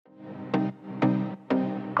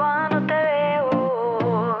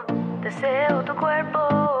Deseo tu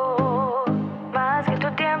cuerpo, más que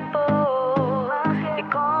tu tiempo. Y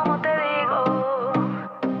como te digo,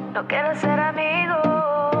 no quiero ser amigos.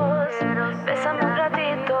 Bésame un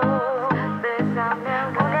ratito, un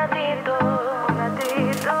ratito.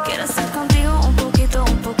 Quiero estar contigo un poquito,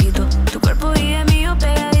 un poquito. Tu cuerpo y el mío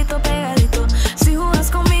pegadito, pegadito. Si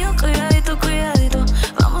jugas conmigo, cuidadito, cuidadito.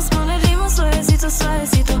 Vamos con el ritmo suavecito,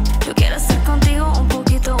 suavecito. Yo quiero estar contigo un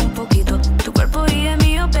poquito, un poquito. Tu cuerpo y el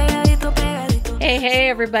mío pegadito, pegadito. Hey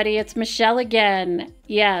everybody, it's Michelle again.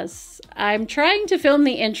 Yes, I'm trying to film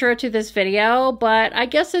the intro to this video, but I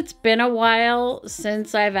guess it's been a while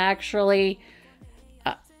since I've actually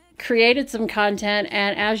created some content,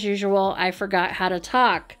 and as usual, I forgot how to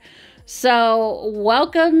talk. So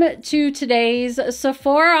welcome to today's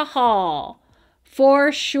Sephora haul,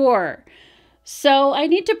 for sure. So I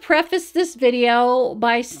need to preface this video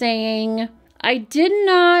by saying I did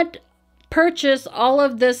not purchase all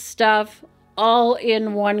of this stuff all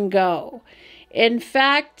in one go. In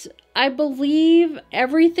fact, I believe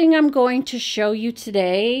everything I'm going to show you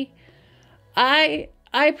today, I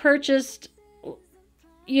purchased,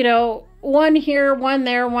 you know, one here, one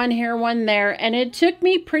there, one here, one there, and it took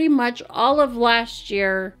me pretty much all of last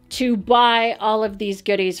year to buy all of these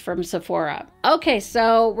goodies from Sephora. Okay,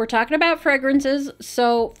 so we're talking about fragrances.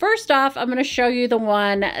 So first off, I'm going to show you the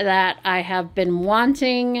one that I have been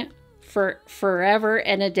wanting for forever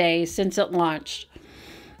and a day since it launched.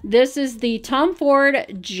 This is the Tom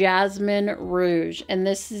Ford Jasmine Rouge, and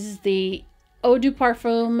this is the Eau de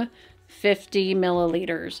Parfum 50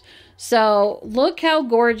 milliliters. So look how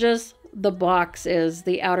gorgeous the box is,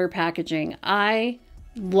 the outer packaging. I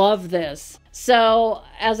love this. So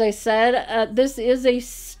as I said, this is a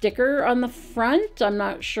sticker on the front. I'm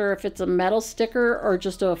not sure if it's a metal sticker or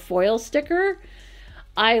just a foil sticker.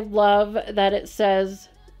 I love that it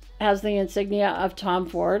has the insignia of Tom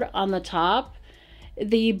Ford on the top.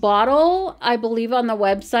 The bottle, I believe on the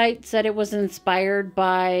website, said it was inspired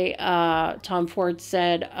by, Tom Ford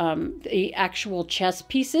said, the actual chess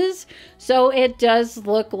pieces. So it does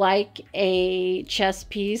look like a chess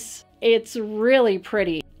piece. It's really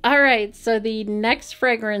pretty. All right, so the next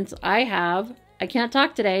fragrance I have, I can't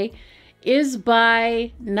talk today, is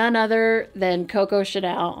by none other than Coco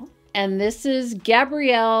Chanel. And this is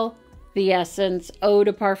Gabrielle the Essence Eau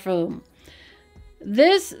de Parfum.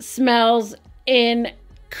 This smells incredible.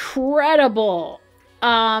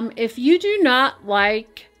 If you do not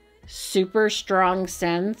like super strong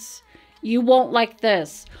scents, you won't like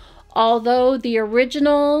this. Although the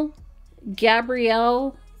original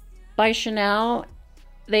Gabrielle by Chanel,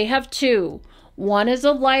 they have two. One is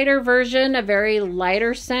a lighter version, a very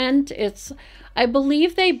lighter scent. I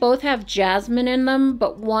believe they both have jasmine in them,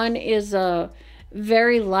 but one is a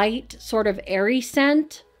very light, sort of airy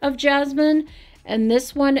scent of jasmine. And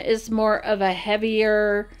this one is more of a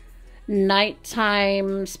heavier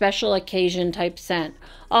nighttime special occasion type scent.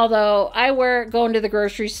 Although I wear it going to the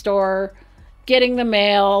grocery store, getting the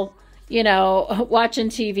mail, you know, watching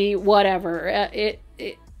TV, whatever.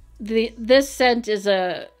 This scent is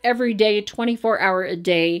a everyday 24-hour a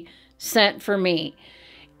day scent for me.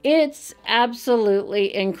 It's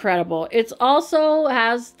absolutely incredible. It also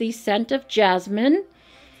has the scent of jasmine,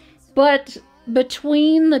 but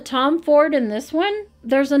between the Tom Ford and this one,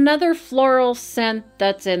 there's another floral scent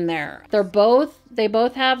that's in there. They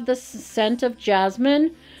both have the scent of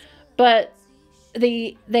jasmine, but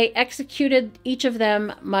they executed each of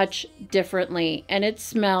them much differently, and it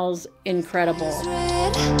smells incredible.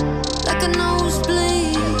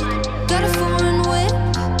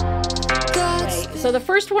 So the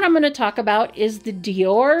first one I'm going to talk about is the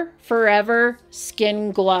Dior Forever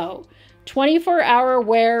Skin Glow 24-hour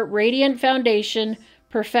wear radiant foundation,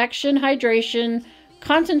 perfection hydration,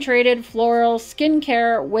 concentrated floral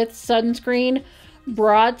skincare with sunscreen,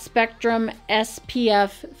 broad spectrum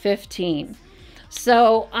SPF 15.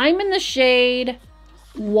 So I'm in the shade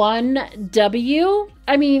 1W.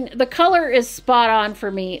 I mean, the color is spot on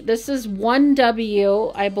for me. This is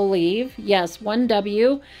 1W, I believe. Yes,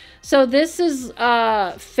 1W. So this is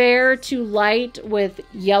fair to light with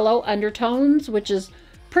yellow undertones, which is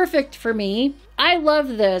perfect for me. I love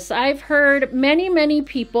this. I've heard many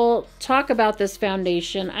people talk about this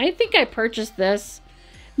foundation. I think I purchased this.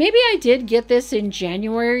 Maybe I did get this in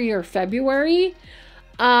January or February.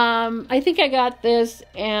 I think I got this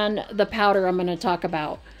and the powder I'm going to talk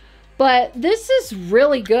about. But this is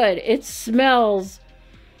really good. It smells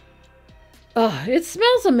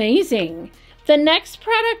amazing. The next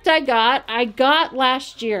product I got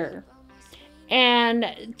last year.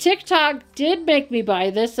 And TikTok did make me buy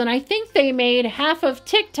this, and I think they made half of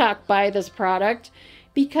TikTok buy this product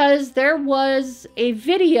because there was a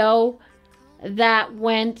video that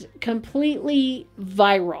went completely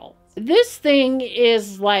viral. This thing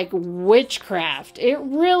is like witchcraft. It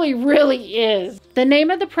really, really is. The name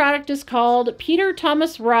of the product is called Peter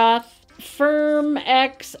Thomas Roth Firm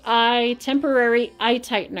X Eye Temporary Eye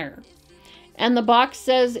Tightener. And the box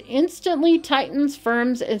says, instantly tightens,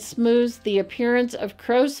 firms, and smooths the appearance of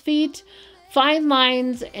crow's feet, fine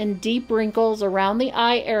lines, and deep wrinkles around the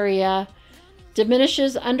eye area.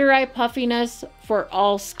 Diminishes under eye puffiness for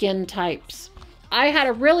all skin types. I had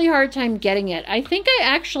a really hard time getting it. I think I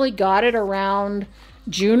actually got it around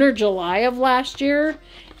June or July of last year,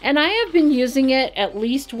 and I have been using it at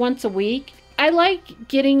least once a week. I like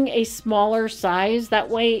getting a smaller size. That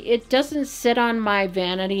way it doesn't sit on my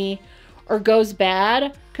vanity or goes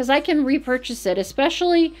bad, because I can repurchase it,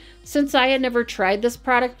 especially since I had never tried this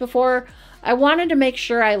product before. I wanted to make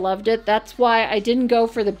sure I loved it. That's why I didn't go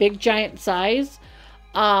for the big giant size.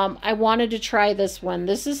 I wanted to try this one.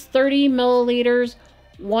 This is 30 milliliters,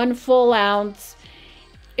 1 full ounce.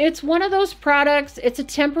 It's one of those products. It's a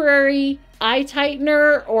temporary eye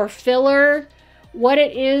tightener or filler. What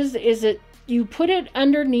it is you put it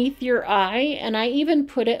underneath your eye, and I even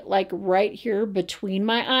put it like right here between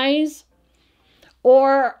my eyes.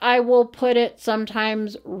 Or I will put it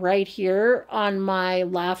sometimes right here on my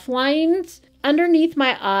laugh lines. Underneath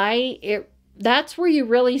my eye, that's where you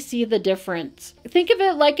really see the difference. Think of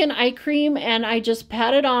it like an eye cream, and I just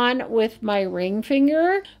pat it on with my ring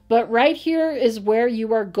finger. But right here is where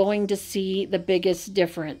you are going to see the biggest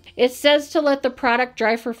difference. It says to let the product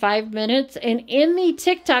dry for 5 minutes. And in the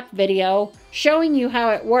TikTok video showing you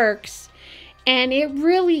how it works, and it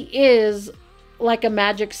really is like a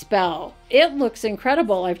magic spell. It looks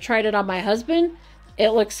incredible. I've tried it on my husband. It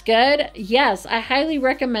looks good. Yes, I highly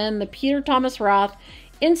recommend the Peter Thomas Roth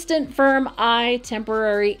Instant Firm Eye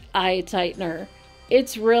Temporary Eye Tightener.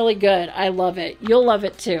 It's really good. I love it. You'll love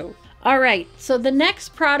it too. All right, so the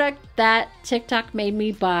next product that TikTok made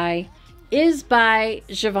me buy is by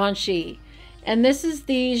Givenchy. And this is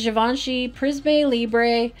the Givenchy Prisme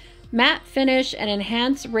Libre Matte Finish and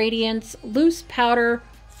Enhanced Radiance Loose Powder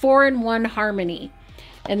 4-in-1 Harmony.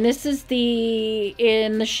 And this is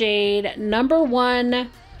in the shade number 1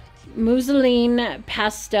 Mousseline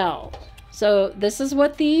Pastel. So this is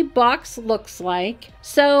what the box looks like.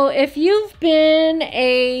 So if you've been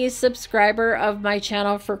a subscriber of my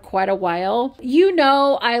channel for quite a while, you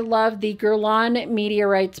know I love the Guerlain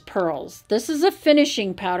Meteorites Pearls. This is a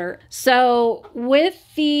finishing powder. So with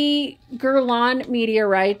the Guerlain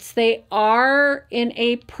Meteorites, they are in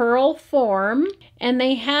a pearl form, and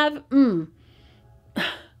they have,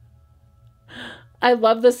 I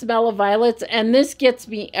love the smell of violets, and this gets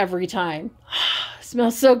me every time.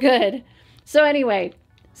 Smells so good. So anyway,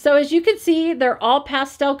 so as you can see, they're all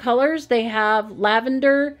pastel colors. They have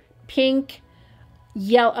lavender, pink,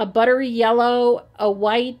 a buttery yellow, a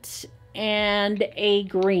white, and a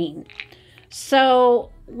green.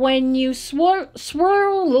 So when you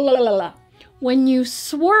when you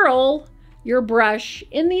swirl your brush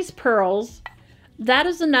in these pearls, that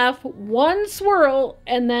is enough. One swirl,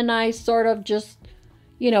 and then I sort of just,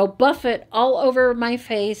 buff it all over my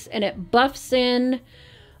face, and it buffs in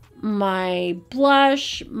my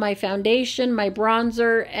blush, my foundation, my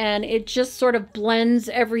bronzer, and it just sort of blends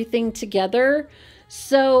everything together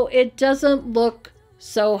so it doesn't look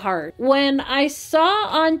so hard. When I saw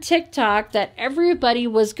on TikTok that everybody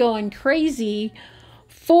was going crazy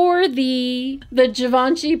for the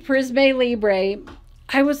Givenchy Prisme Libre,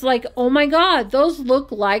 I was like, oh my god, those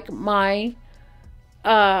look like my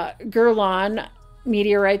Guerlain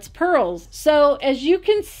Meteorites Pearls. So as you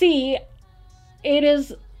can see, it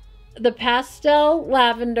is the pastel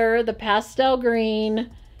lavender, the pastel green,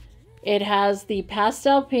 it has the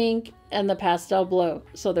pastel pink, and the pastel blue.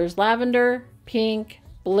 So there's lavender, pink,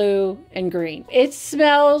 blue, and green. It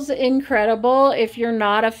smells incredible. If you're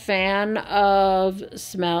not a fan of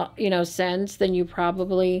scents, then you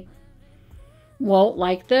probably won't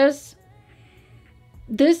like this.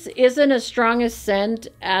 This isn't as strong a scent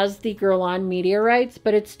as the Guerlain Meteorites,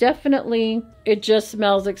 but it's definitely, it just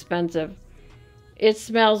smells expensive. It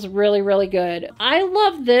smells really, really good. I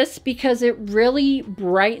love this because it really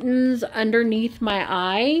brightens underneath my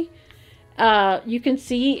eye. You can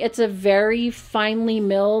see it's a very finely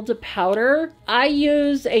milled powder. I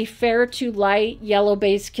use a fair to light yellow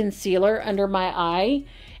base concealer under my eye.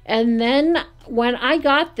 And then when I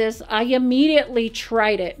got this, I immediately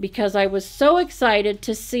tried it because I was so excited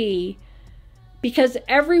to see, because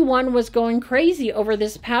everyone was going crazy over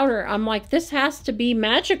this powder. I'm like, this has to be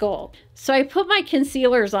magical. So I put my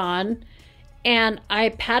concealers on and I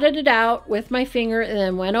patted it out with my finger and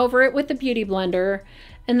then went over it with the beauty blender.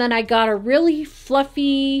 And then I got a really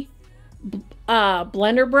fluffy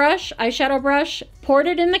blender brush, eyeshadow brush, poured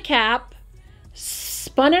it in the cap,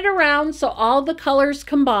 spun it around so all the colors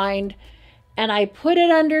combined, and I put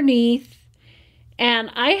it underneath,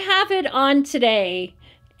 and I have it on today,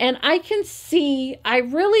 and I can see I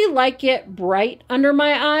really like it bright under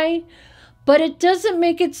my eye, but it doesn't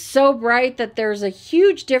make it so bright that there's a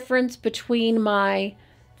huge difference between my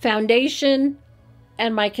foundation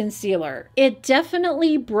and my concealer. It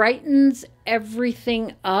definitely brightens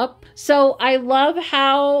everything up. So I love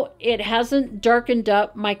how it hasn't darkened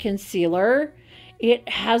up my concealer. It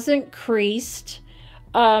hasn't creased.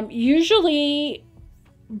 Usually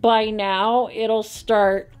by now it'll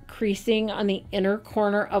start creasing on the inner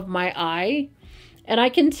corner of my eye. And I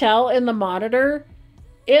can tell in the monitor,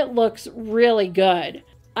 it looks really good.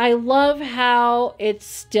 I love how it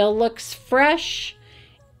still looks fresh.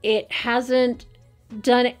 It hasn't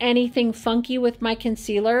done anything funky with my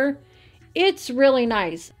concealer. It's really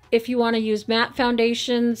nice. If you want to use matte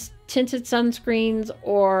foundations, tinted sunscreens,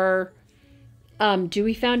 or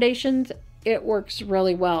dewy foundations, it works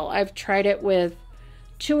really well. I've tried it with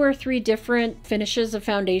 2 or 3 different finishes of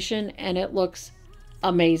foundation and it looks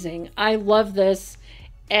amazing. I love this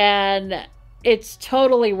and it's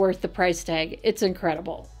totally worth the price tag. It's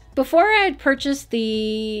incredible. Before I had purchased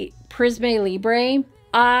the Prisme Libre,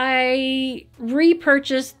 I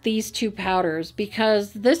repurchased these 2 powders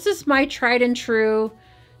because this is my tried and true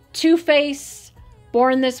Too Faced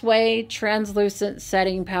Born This Way translucent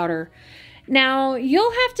setting powder. Now,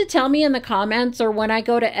 you'll have to tell me in the comments, or when I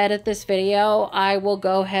go to edit this video, I will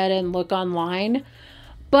go ahead and look online.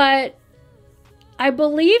 But I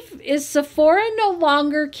believe, is Sephora no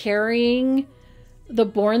longer carrying the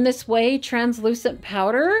Born This Way translucent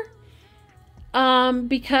powder?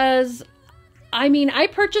 Because, I mean, I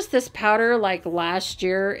purchased this powder like last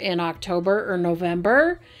year in October or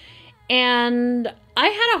November, and I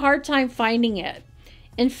had a hard time finding it.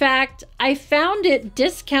 In fact, I found it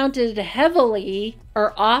discounted heavily,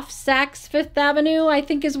 or off Saks Fifth Avenue, I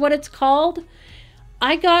think is what it's called.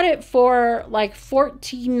 I got it for like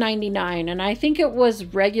 $14.99, and I think it was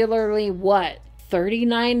regularly, what,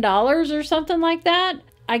 $39 or something like that?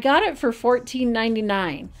 I got it for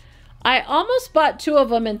 $14.99. I almost bought 2 of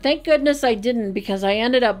them, and thank goodness I didn't, because I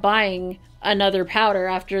ended up buying another powder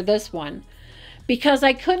after this one. Because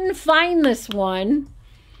I couldn't find this one,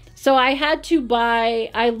 so I had to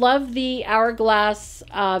buy, I love the Hourglass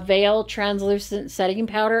Veil Translucent Setting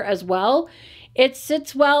Powder as well. It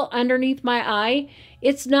sits well underneath my eye.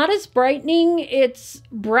 It's not as brightening. It's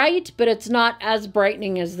bright, but it's not as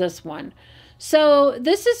brightening as this one. So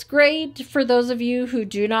this is great for those of you who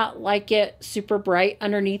do not like it super bright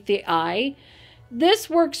underneath the eye. This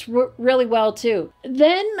works really well too.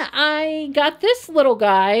 Then I got this little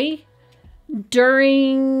guy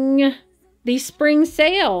during the spring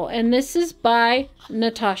sale, and this is by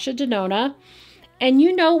Natasha Denona. And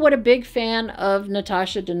you know what a big fan of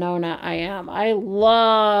Natasha Denona I am. I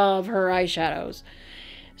love her eyeshadows.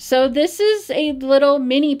 So this is a little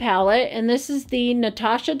mini palette, and this is the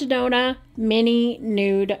Natasha Denona Mini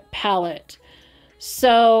Nude Palette.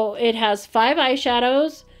 So it has 5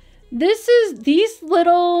 eyeshadows. These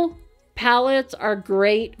little palettes are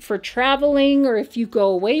great for traveling, or if you go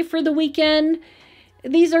away for the weekend.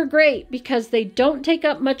 These are great because they don't take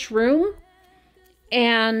up much room,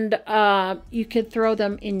 and you could throw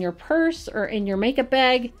them in your purse or in your makeup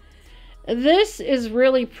bag. This is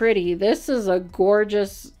really pretty. This is a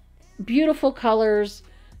gorgeous, beautiful colors,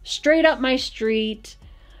 straight up my street.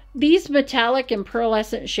 These metallic and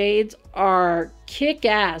pearlescent shades are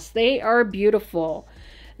kick-ass. They are beautiful.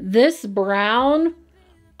 This brown,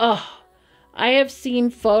 oh, I have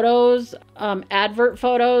seen photos, advert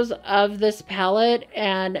photos of this palette,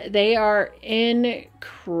 and they are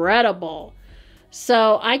incredible.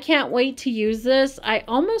 So I can't wait to use this. I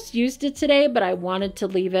almost used it today, but I wanted to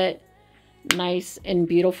leave it nice and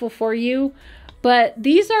beautiful for you. But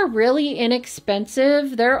these are really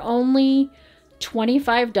inexpensive. They're only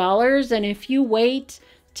 $25, and if you wait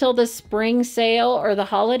till the spring sale or the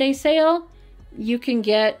holiday sale, you can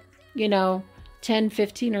get, you know, 10,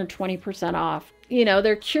 15, or 20% off. You know,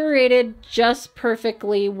 they're curated just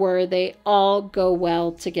perfectly where they all go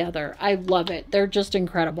well together. I love it. They're just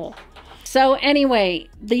incredible. So anyway,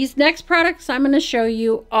 these next products I'm going to show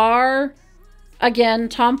you are, again,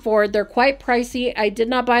 Tom Ford. They're quite pricey. I did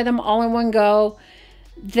not buy them all in one go.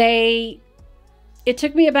 It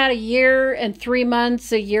took me about 1 year and 3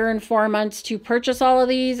 months, 1 year and 4 months to purchase all of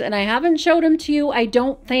these, and I haven't showed them to you, I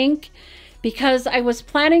don't think, because I was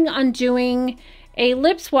planning on doing a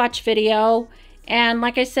lip swatch video, and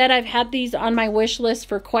like I said, I've had these on my wish list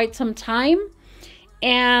for quite some time,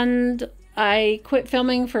 and I quit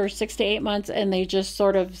filming for 6 to 8 months and they just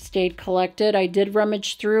sort of stayed collected. I did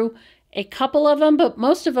rummage through a couple of them, but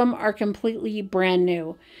most of them are completely brand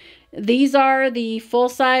new. These are the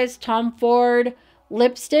full-size Tom Ford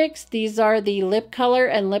lipsticks. These are the lip color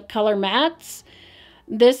and lip color mattes.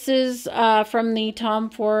 This is from the Tom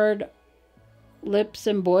Ford Lips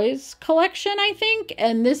and Boys collection, I think.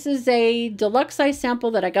 And this is a deluxe size sample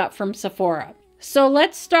that I got from Sephora. So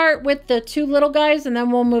let's start with the two little guys and then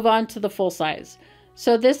we'll move on to the full size.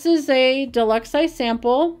 So this is a deluxe size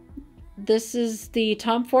sample. This is the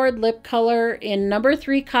Tom Ford lip color in number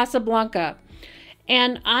 3 Casablanca.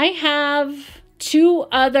 And I have 2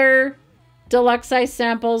 other deluxe size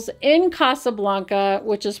samples in Casablanca,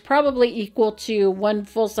 which is probably equal to 1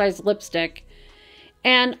 full size lipstick.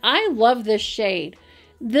 And I love this shade.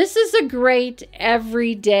 This is a great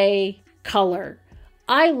everyday color.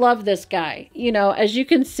 I love this guy. You know, as you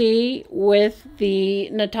can see with the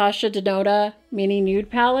Natasha Denona Mini Nude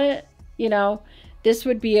palette, you know, this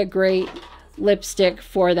would be a great lipstick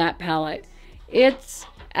for that palette. It's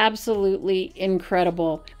absolutely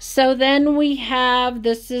incredible. So then we have,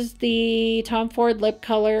 this is the Tom Ford lip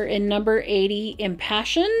color in number 80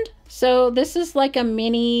 Impassioned. So this is like a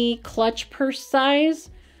mini clutch purse size.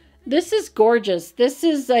 This is gorgeous. This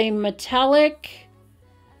is a metallic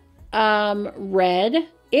red.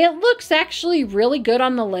 It looks actually really good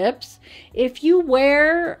on the lips. If you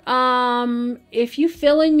wear, if you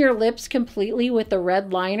fill in your lips completely with a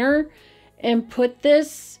red liner and put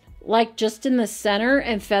this like just in the center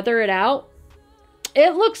and feather it out,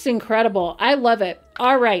 it looks incredible. I love it.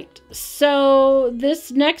 All right, so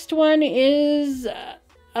this next one is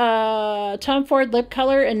Tom Ford lip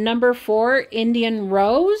color in number 4 Indian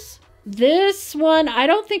Rose. This one I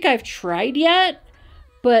don't think I've tried yet,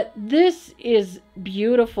 but this is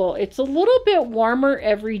beautiful. It's a little bit warmer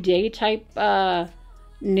everyday type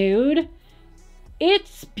nude.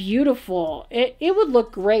 It's beautiful. It would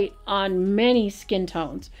look great on many skin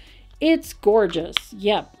tones. It's gorgeous.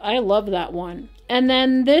 Yep, I love that one. And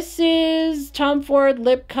then this is Tom Ford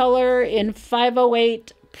lip color in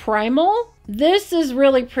 508 Primal. This is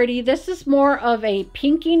really pretty. This is more of a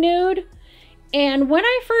pinky nude. And when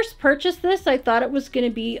I first purchased this, I thought it was going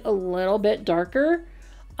to be a little bit darker.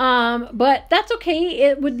 But that's okay.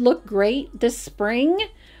 It would look great this spring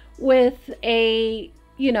with a,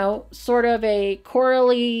 you know, sort of a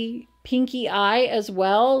corally pinky eye as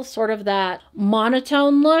well. Sort of that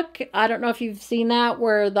monotone look. I don't know if you've seen that,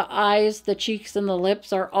 where the eyes, the cheeks, and the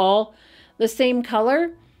lips are all the same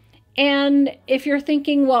color. And if you're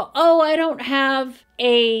thinking, well, oh, I don't have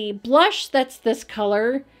a blush that's this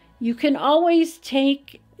color, you can always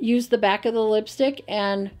use the back of the lipstick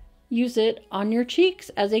and use it on your cheeks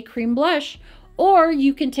as a cream blush. Or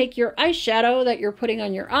you can take your eyeshadow that you're putting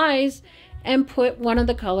on your eyes and put one of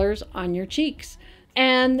the colors on your cheeks.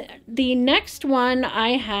 And the next one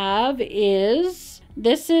I have is,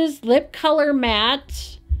 this is Lip Color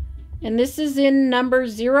Matte. And this is in number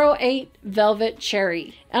 08 Velvet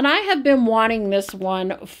Cherry. And I have been wanting this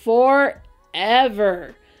one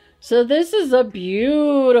forever. So this is a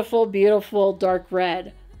beautiful, beautiful dark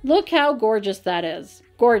red. Look how gorgeous that is.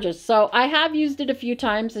 Gorgeous. So I have used it a few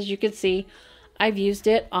times, as you can see. I've used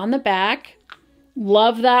it on the back.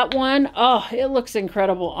 Love that one. Oh, it looks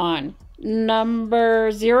incredible on.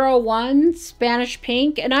 Number 01 Spanish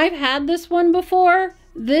Pink. And I've had this one before.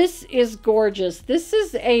 This is gorgeous. This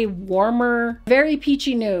is a warmer, very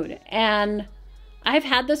peachy nude. And I've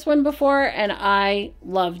had this one before and I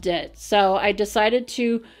loved it. So I decided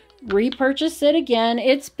to repurchase it again.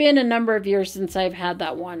 It's been a number of years since I've had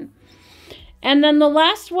that one. And then the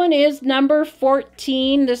last one is number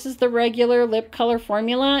 14. This is the regular lip color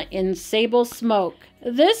formula in Sable Smoke.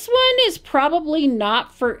 This one is probably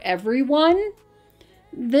not for everyone.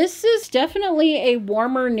 This is definitely a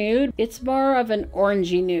warmer nude. It's more of an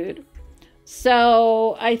orangey nude.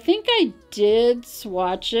 So I think I did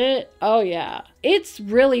swatch it. Oh yeah, it's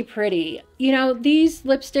really pretty. You know, these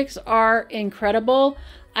lipsticks are incredible.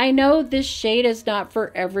 I know this shade is not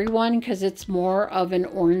for everyone because it's more of an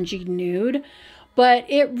orangey nude, but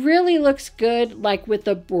it really looks good like with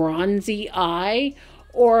a bronzy eye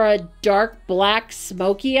or a dark black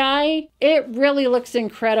smoky eye. It really looks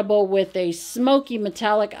incredible with a smoky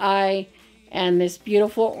metallic eye and this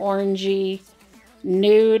beautiful orangey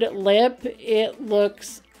nude lip. It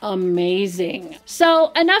looks amazing.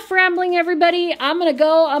 So enough rambling, everybody. I'm gonna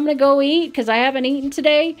go eat because I haven't eaten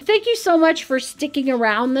today. Thank you so much for sticking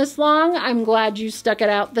around this long. I'm glad you stuck it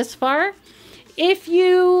out this far. If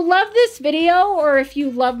you love this video, or if you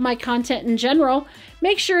love my content in general,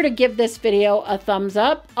 make sure to give this video a thumbs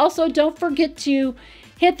up. Also, don't forget to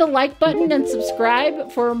Hit the like button and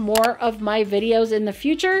subscribe for more of my videos in the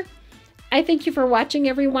future. I thank you for watching,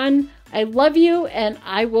 everyone. I love you, and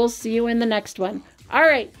I will see you in the next one. All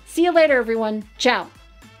right, see you later, everyone. Ciao.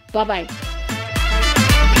 Bye-bye.